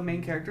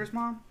main character's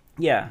mom.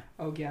 Yeah.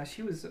 Oh yeah,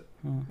 she was.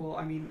 Well,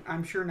 I mean,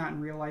 I'm sure not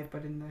in real life,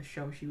 but in the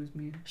show she was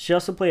mean. She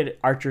also played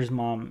Archer's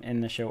mom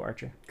in the show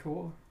Archer.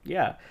 Cool.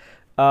 Yeah.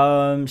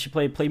 She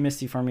played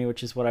Misty for me,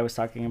 which is what I was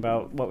talking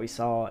about, what we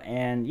saw,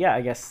 and yeah,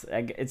 I guess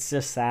it's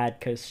just sad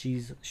because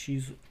she's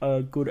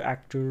a good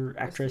actress.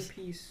 Rest in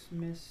peace,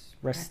 Miss.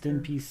 Rest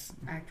in peace,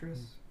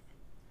 actress.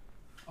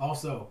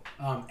 Also,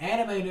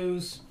 anime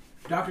news.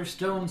 Dr.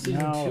 Stone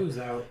season 2's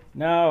out.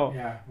 No.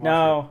 Yeah.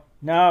 No.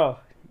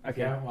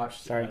 Okay. I haven't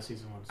watched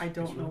season 1. I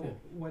don't know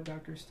what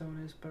Dr.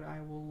 Stone is, but I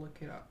will look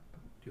it up.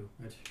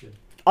 That's good.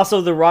 Also,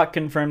 The Rock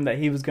confirmed that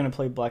he was going to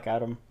play Black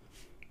Adam.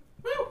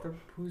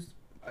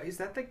 Is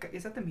that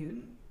the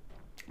mutant?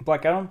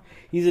 Black Adam?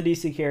 He's a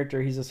DC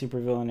character. He's a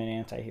supervillain and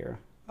anti-hero.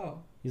 Oh.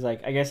 He's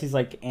like, I guess he's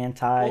like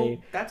anti. Well,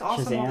 that's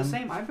awesome. Shazam. All the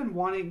same. I've been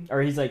wanting.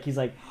 Or he's like.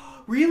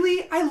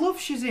 Really? I love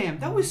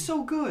Shazam. That was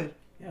so good.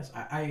 Yes,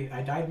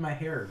 I dyed my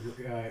hair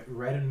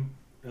red and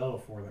yellow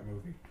for that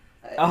movie.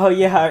 Oh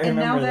yeah, I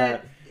remember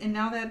that. And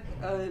now that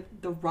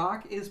The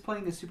Rock is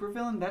playing a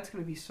supervillain, that's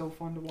gonna be so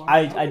fun to watch.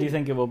 I do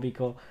think it will be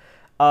cool.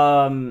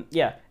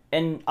 Yeah.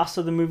 And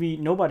also the movie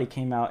Nobody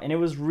came out, and it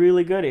was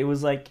really good. It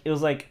was like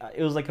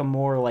a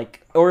more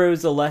like, or it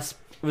was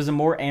a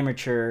more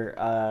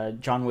amateur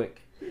John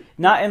Wick,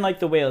 not in like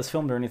the way it was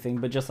filmed or anything,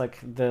 but just like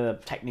the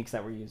techniques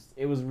that were used.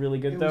 It was really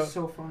good though. It was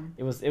so fun.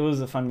 It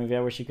was a fun movie.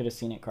 I wish you could have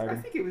seen it, Carter. I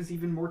think it was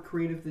even more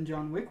creative than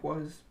John Wick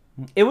was.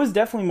 It was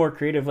definitely more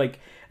creative, like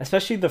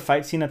especially the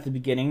fight scene at the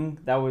beginning.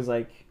 That was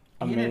like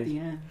amazing. And at the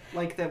end,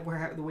 like that,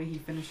 the way he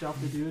finished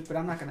off the dude. But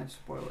I'm not gonna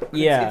spoil it. But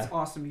yeah, it's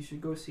awesome. You should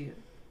go see it.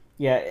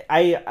 Yeah,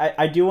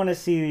 I do want to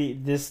see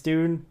this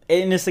dude,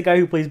 and it's the guy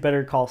who plays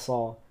Better Call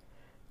Saul.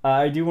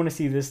 I do want to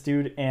see this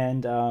dude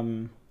and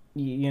John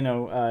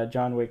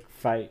Wick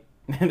fight.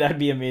 That'd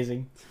be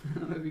amazing.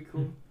 That'd be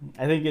cool.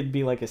 I think it'd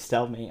be like a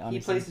stalemate. Honestly,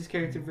 he plays his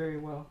character very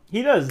well.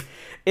 He does.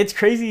 It's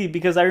crazy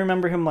because I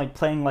remember him like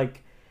playing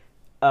like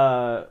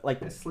a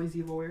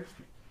sleazy lawyer.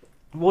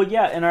 Well,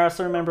 yeah, and I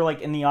also remember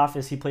like in The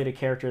Office he played a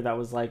character that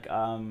was like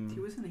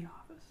He was in The Office.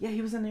 Yeah,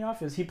 he was in The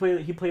Office. He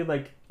played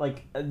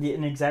like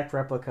an exact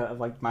replica of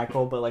like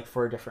Michael, but like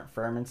for a different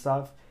firm and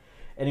stuff.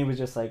 And he was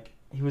just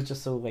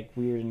so like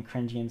weird and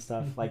cringy and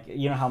stuff. Like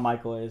you know how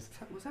Michael is.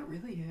 Was that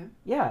really him?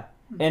 Yeah,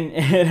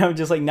 and I'm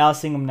just like now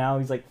seeing him now.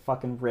 He's like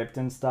fucking ripped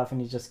and stuff, and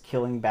he's just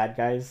killing bad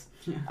guys.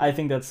 I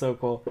think that's so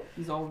cool.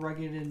 He's all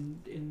rugged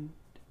and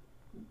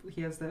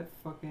he has that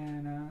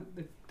fucking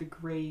the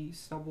gray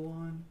stubble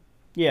on.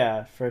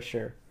 Yeah, for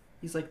sure.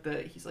 He's like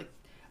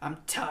I'm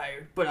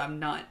tired, but I'm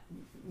not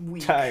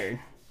weak. Tired.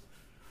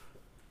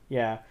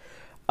 Yeah.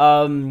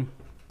 And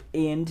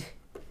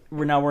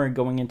we're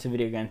going into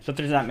video games, but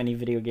there's not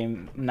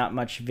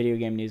much video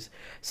game news.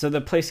 So the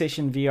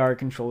PlayStation VR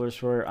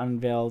controllers were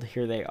unveiled.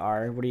 Here they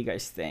are. What do you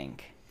guys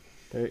think?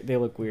 They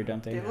look weird,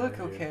 don't they? They look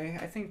okay.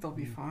 I think they'll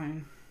be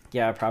fine.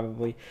 Yeah,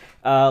 probably.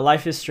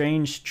 Life is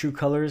Strange True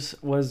Colors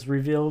was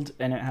revealed,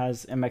 and it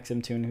has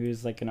MXM who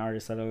is like an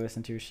artist that I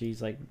listen to.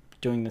 She's like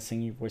doing the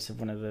singing voice of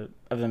one of the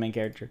main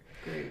character.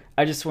 Great.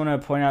 I just want to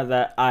point out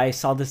that I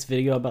saw this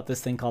video about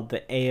this thing called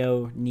the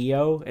AO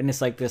Neo, and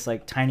it's like this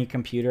like tiny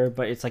computer,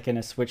 but it's like in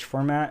a Switch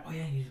format,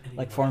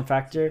 like form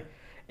factor,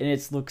 and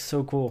it looks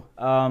so cool.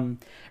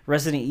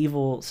 Resident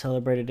Evil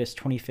celebrated its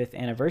 25th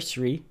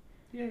anniversary.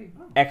 Yay!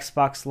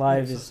 Xbox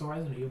Live is. So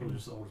Resident Evil is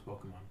just always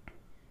Pokemon.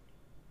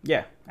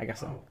 Yeah, I guess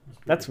so.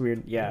 That's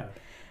weird. Yeah.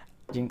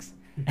 Jinx.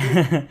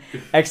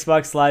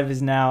 Xbox Live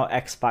is now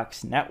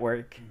Xbox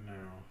Network.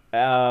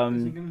 No.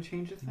 Is it gonna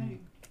change a thing?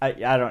 I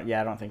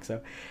don't think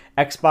so.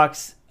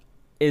 Xbox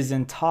is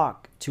in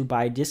talk to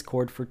buy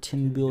Discord for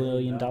 $10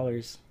 billion.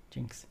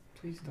 Jinx.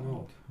 Please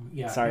don't.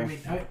 Yeah. Sorry.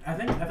 I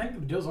think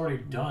the deal's already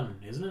done,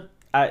 isn't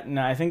it?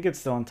 No, I think it's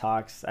still in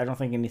talks. I don't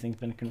think anything's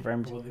been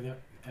confirmed. Well,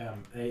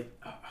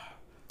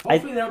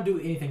 hopefully they don't do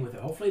anything with it.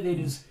 Hopefully they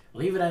just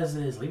leave it as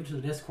is. Leave it to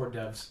the Discord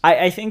devs.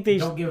 I think they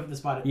don't give it the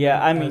spot.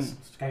 Yeah, I mean,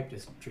 Skype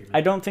treatment.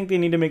 I don't think they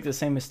need to make the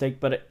same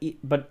mistake, but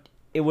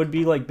it would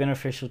be like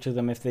beneficial to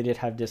them if they did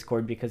have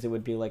Discord, because it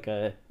would be like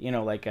a, you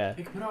know, like a.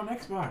 They could put it on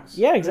Xbox.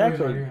 Yeah,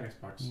 exactly. It is already on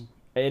Xbox.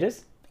 It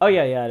is. Oh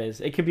yeah, yeah, it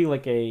is. It could be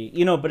like a,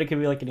 you know, but it could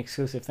be like an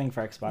exclusive thing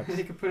for Xbox.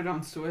 They could put it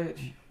on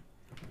Switch.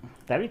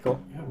 That'd be cool.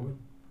 Yeah, it would.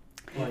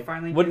 Like, Like,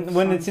 finally Would give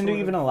Nintendo some sort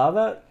even of allow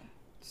that?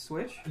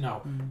 Switch?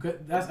 No,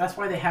 good. That's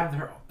why they have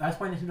their. That's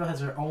why Nintendo has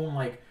their own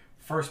like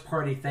first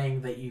party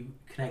thing that you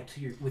connect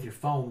to with your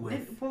phone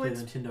with. Well, to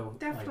it's Nintendo.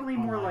 Definitely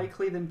like, more online.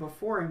 likely than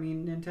before. I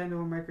mean,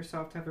 Nintendo and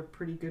Microsoft have a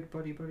pretty good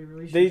buddy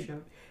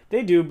relationship.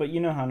 They do, but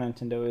you know how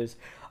Nintendo is.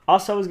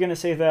 Also, I was gonna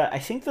say that I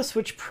think the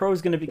Switch Pro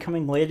is gonna be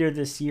coming later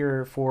this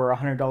year for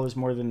 $100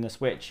 more than the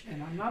Switch.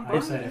 And I'm not I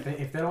buying said it.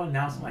 if they don't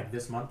announce it like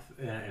this month,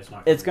 it's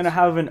not. It's gonna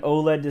have an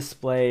OLED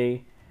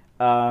display,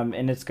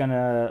 and it's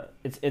gonna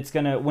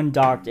when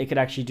docked, it could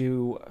actually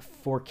do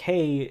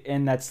 4K,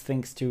 and that's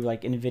thanks to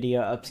like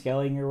NVIDIA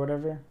upscaling or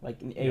whatever,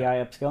 like AI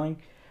upscaling.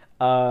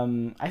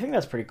 I think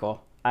that's pretty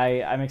cool.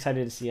 I'm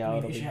excited to see how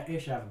it'll be. It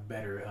should have a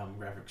better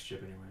graphics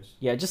chip, anyways.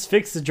 Yeah, just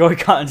fix the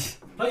Joy-Cons.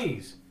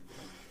 Please.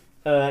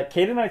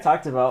 Kate and I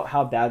talked about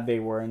how bad they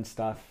were and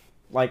stuff,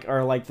 like,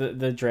 or like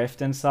the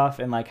drift and stuff,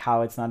 and like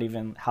how it's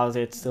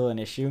still an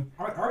issue.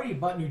 I already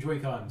bought new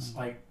Joy-Cons.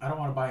 Like, I don't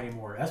want to buy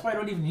anymore. That's why I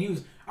don't even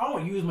use. I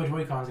don't use my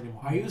Joy-Cons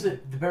anymore. I use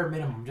it the bare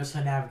minimum just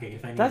to navigate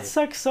if I need That it.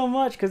 sucks so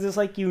much because it's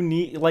like you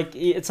need, like,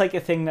 it's like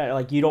a thing that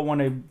like you don't want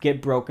to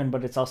get broken,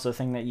 but it's also a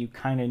thing that you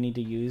kind of need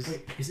to use.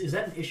 Wait, is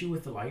that an issue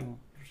with the light?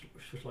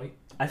 Switch light?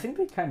 I think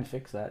they kind of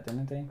fixed that,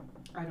 didn't they?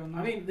 I don't know.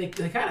 I mean, they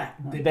kind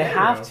of. They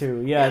have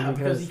to, yeah,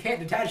 because you can't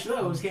detach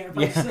those. You can't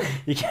replace them.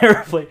 you can't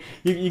replace.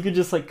 You could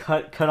just like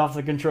cut off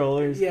the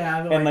controllers.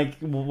 Yeah, and like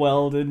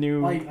weld a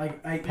new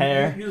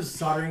pair. You use a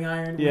soldering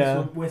iron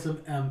with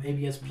some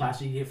ABS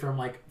plastic you get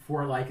from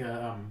for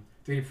a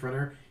 3D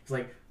printer. It's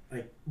like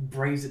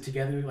braze it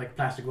together like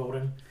plastic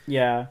welding.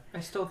 Yeah. I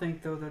still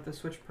think though that the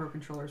Switch Pro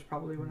controller is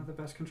probably one of the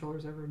best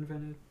controllers ever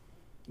invented.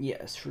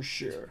 Yes, for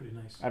sure. It's pretty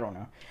nice. I don't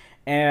know.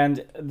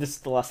 And this is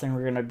the last thing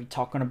we're gonna be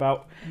talking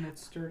about. And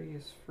it's sturdy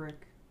as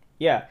frick.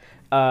 Yeah.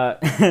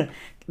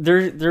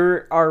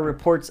 There are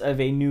reports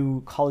of a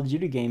new Call of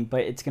Duty game,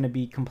 but it's going to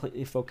be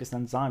completely focused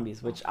on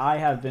zombies, which I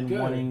have been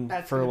wanting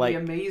That's for gonna be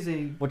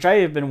amazing. which I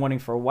have been wanting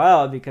for a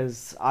while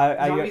because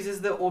Zombies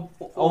is the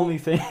only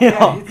thing.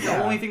 Yeah, it's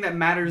the only thing that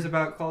matters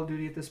about Call of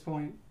Duty at this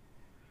point.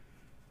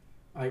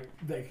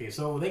 Okay,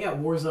 so they got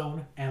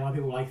Warzone, and a lot of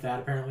people like that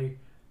apparently,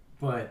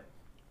 but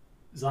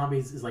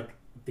Zombies is like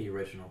the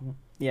original.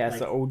 Yeah, it's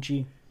the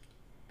OG.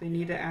 They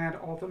need to add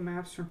all the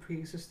maps from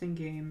pre-existing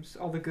games,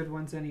 all the good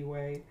ones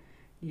anyway.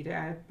 Need to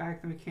add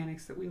back the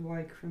mechanics that we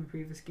like from the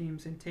previous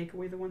games and take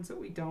away the ones that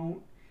we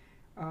don't.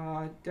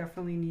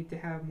 Definitely need to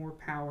have more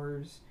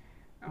powers.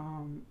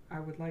 I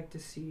would like to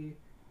see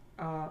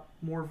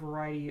more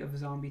variety of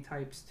zombie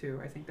types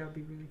too. I think that would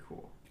be really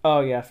cool.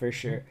 Oh yeah, for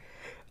sure.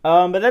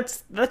 But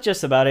that's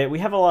just about it. We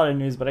have a lot of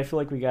news, but I feel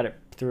like we got it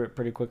through it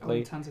pretty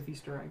quickly. Oh, tons of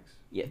Easter eggs.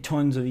 Yeah,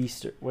 tons of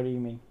Easter. What do you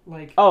mean?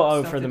 Like oh,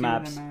 stuff for to the do in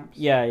maps. the maps.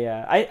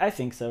 Yeah. I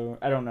think so.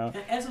 I don't know.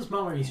 And some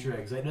smaller Easter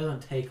eggs. It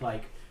doesn't take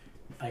like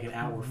an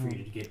hour for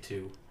you to get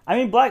to. I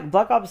mean, Black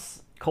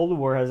Ops Cold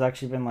War has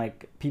actually been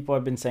like people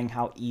have been saying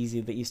how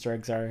easy the Easter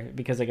eggs are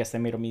because I guess they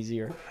made them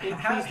easier.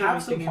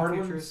 Have some hard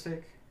ones.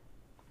 Futuristic.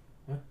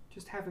 What?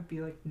 Just have it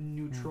be like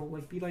neutral,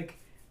 like be like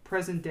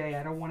present day.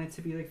 I don't want it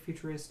to be like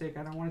futuristic.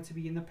 I don't want it to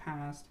be in the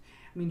past.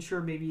 I mean,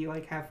 sure, maybe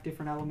like have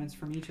different elements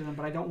from each of them,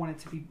 but I don't want it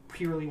to be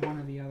purely one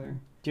or the other.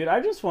 Dude, I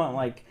just want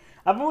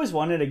I've always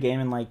wanted a game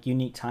in like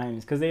unique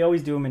times because they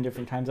always do them in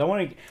different times. I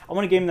want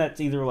a game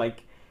that's either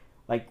like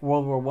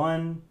World War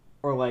One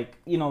or like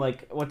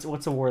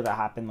what's a war that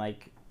happened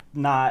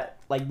not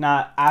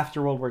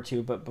after World War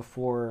Two but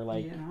before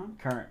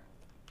current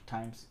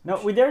times. No,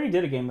 we already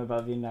did a game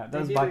about Vietnam. That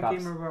was Black Ops. They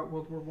did a game about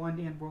World War One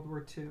and World War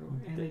Two,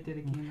 and they did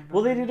a game about.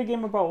 Well, they did a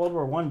game about World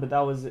War One, but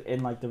that was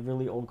in like the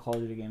really old Call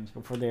of Duty games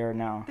before they are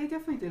now. They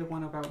definitely did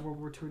one about World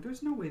War Two.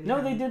 There's no way.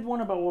 They did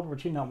one about World War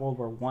Two, not World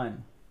War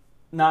One.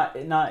 Not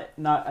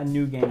a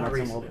new game. Not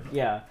recently.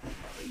 Yeah.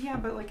 Yeah,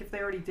 but like if they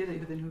already did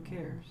it, then who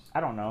cares? I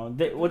don't know.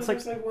 It's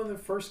like one of the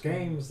first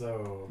games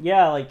though.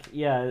 Yeah,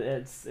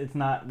 it's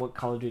not what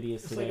Call of Duty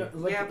is today.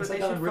 It's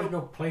like an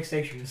original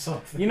PlayStation or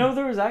something.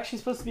 There was actually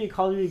supposed to be a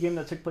Call of Duty game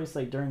that took place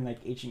during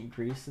ancient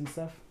Greece and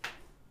stuff.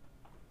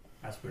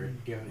 That's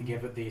weird.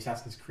 Give it the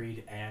Assassin's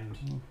Creed and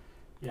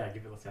give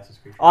it Assassin's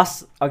Creed.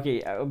 Awesome.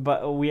 Okay,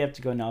 but we have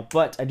to go now.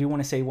 But I do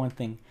want to say one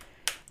thing.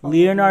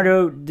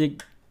 Leonardo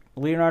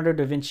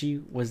da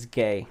Vinci was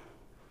gay.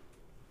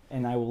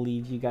 And I will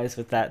leave you guys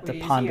with that to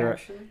ponder.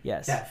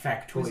 Yes. That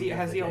factoid.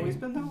 Has he always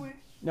been that way?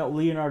 No,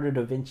 Leonardo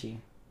da Vinci.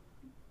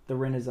 The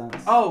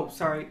Renaissance. Oh,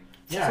 sorry.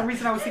 Yeah. For some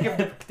reason I was thinking of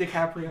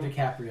DiCaprio.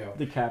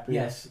 DiCaprio.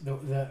 Yes, the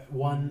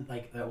one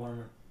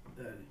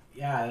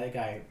yeah, that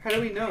guy. How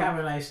do we know? Have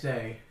a nice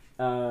day.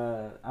 I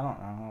don't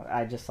know.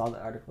 I just saw the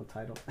article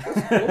title.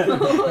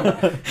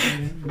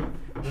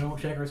 We don't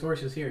check our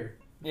sources here.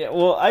 Yeah,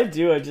 well, I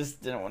do. I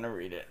just didn't want to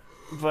read it.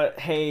 But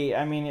hey,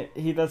 I mean,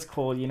 that's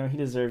cool. He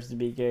deserves to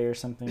be gay or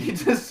something. He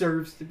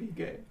deserves to be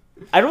gay.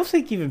 I don't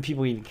think even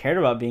people even cared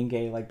about being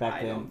gay like back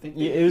I then. don't think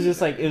It they was did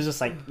just like either. it was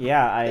just like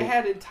yeah, They I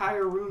had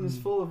entire rooms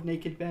full of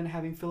naked men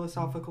having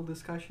philosophical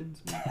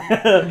discussions.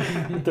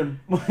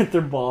 with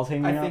their balls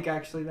hanging I out. think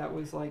actually that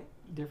was like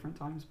different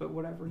times, but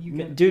whatever. You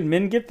can, Dude,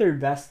 men get their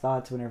best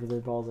thoughts whenever their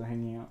balls are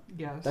hanging out.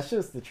 yes. That's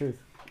just the truth.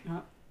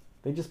 Yeah.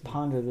 They just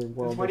ponder their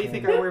world. Why do you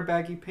think I wear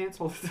baggy pants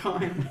all the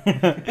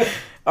time?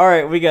 All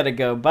right, we gotta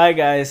go. Bye,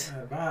 guys.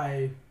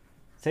 Bye.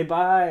 Say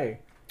bye.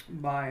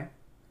 Bye.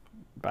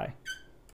 Bye.